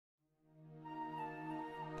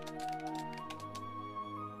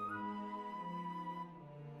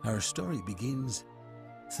Our story begins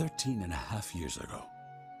 13 and a half years ago,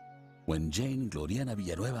 when Jane Gloriana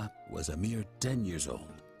Villanueva was a mere 10 years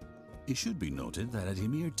old. It should be noted that at a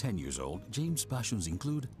mere 10 years old, Jane's passions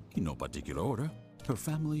include, in no particular order, her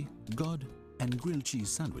family, God, and grilled cheese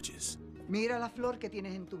sandwiches. Mira la flor que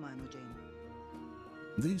tienes en tu mano, Jane.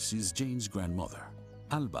 This is Jane's grandmother,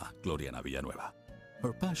 Alba Gloriana Villanueva.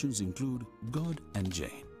 Her passions include God and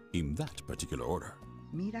Jane, in that particular order.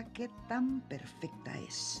 Mira qué tan perfecta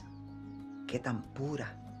es, qué tan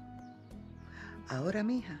pura. Ahora,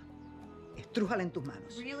 mija, estrújala en tus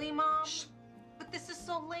manos. Really, Mom? Shh. But this is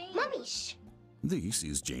so late. Mommy, shh. This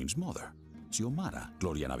is Jane's mother, Xiomara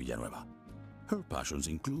Gloriana Villanueva. Her passions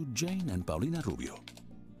include Jane and Paulina Rubio.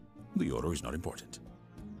 The order is not important.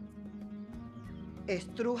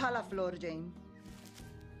 Estruja la flor, Jane.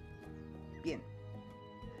 Bien.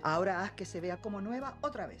 Ahora haz que se vea como nueva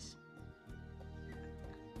otra vez.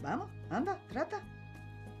 Vamos, anda, trata.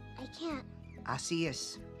 I can't. Así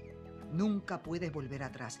es. Nunca puedes volver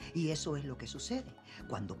atrás. Y eso es lo que sucede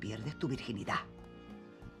cuando pierdes tu virginidad.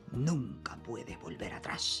 Nunca puedes volver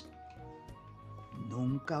atrás.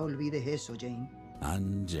 Nunca olvides eso, Jane.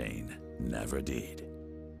 And Jane never did.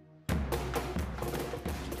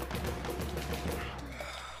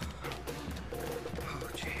 Oh,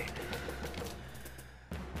 Jane.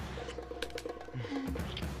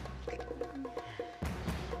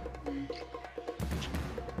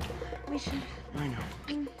 We should... I know.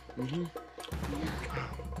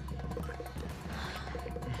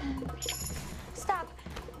 Stop.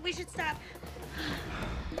 We should stop.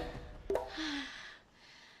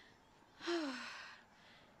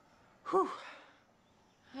 Whew.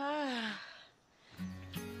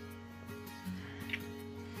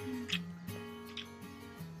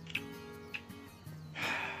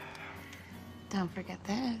 Don't forget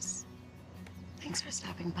this. Thanks for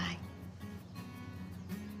stopping by.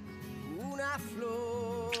 Una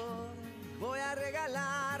flor voy a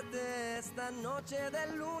regalarte esta noche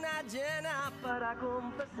de luna llena para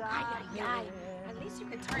confesar. Ay, ay, ay. At least you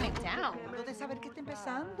could turn it down. No de saber que está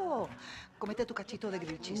empezando. Comete tu cachito de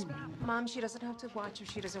grilled cheese. Mom, she doesn't have to watch if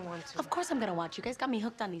she doesn't want to. Of course I'm gonna watch. You guys got me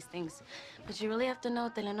hooked on these things. But you really have to know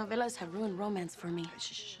telenovelas have ruined romance for me.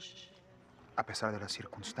 A pesar de las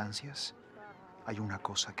circunstancias, hay una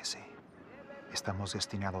cosa que sé. Estamos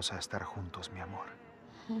destinados a estar juntos, mi amor.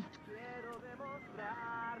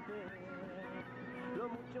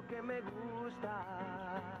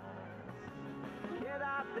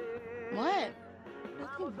 What?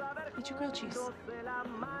 Nothing. Eat your grilled cheese.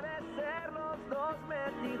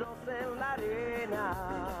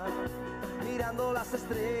 Mirando las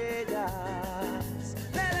estrellas,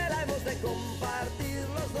 la hemos de compartir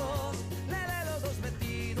los dos, los dos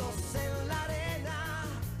metidos en la arena,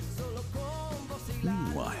 solo con vos y la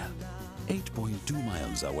Meanwhile, 8.2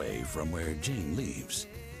 miles away from where Jane lives,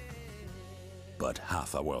 but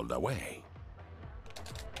half a world away.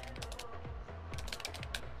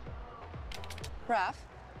 Raph?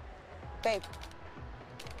 Babe.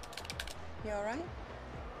 You all right?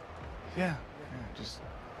 Yeah, just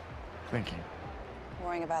thinking.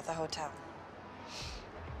 Worrying about the hotel.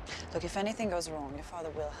 Look, if anything goes wrong, your father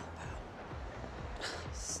will help out.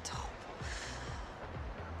 Stop.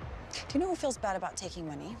 Do you know who feels bad about taking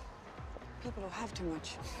money? People who have too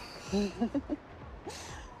much.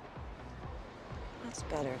 That's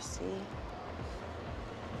better, see?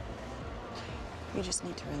 You just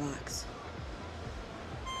need to relax.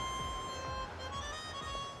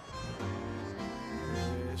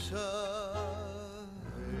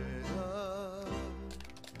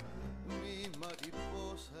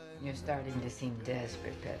 You're starting to seem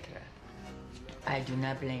desperate, Petra. I do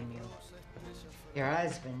not blame you. Your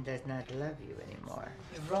husband does not love you anymore.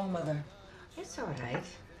 You're wrong, Mother. It's all right.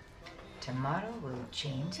 Tomorrow will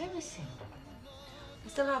change everything. I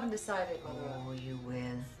still haven't decided. Oh, you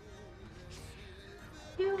will.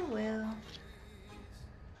 You will.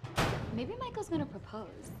 Maybe Michael's gonna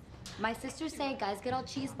propose. My sisters say guys get all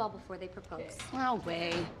cheeseball before they propose. No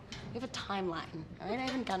way. We have a timeline, all right? I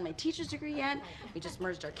haven't gotten my teacher's degree yet. We just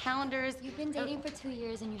merged our calendars. You've been dating for 2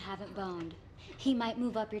 years and you haven't boned. He might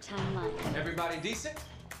move up your timeline. Everybody decent?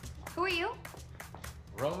 Who are you?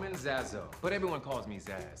 Roman Zazzo, but everyone calls me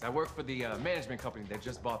Zaz. I work for the management company that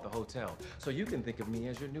just bought the hotel, so you can think of me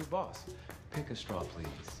as your new boss. Pick a straw,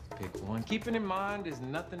 please. Pick one. Keeping in mind, there's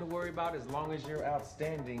nothing to worry about as long as you're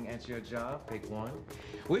outstanding at your job. Pick one.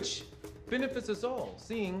 Which benefits us all,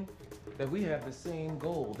 seeing that we have the same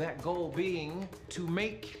goal. That goal being to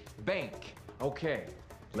make bank. Okay,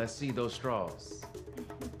 let's see those straws.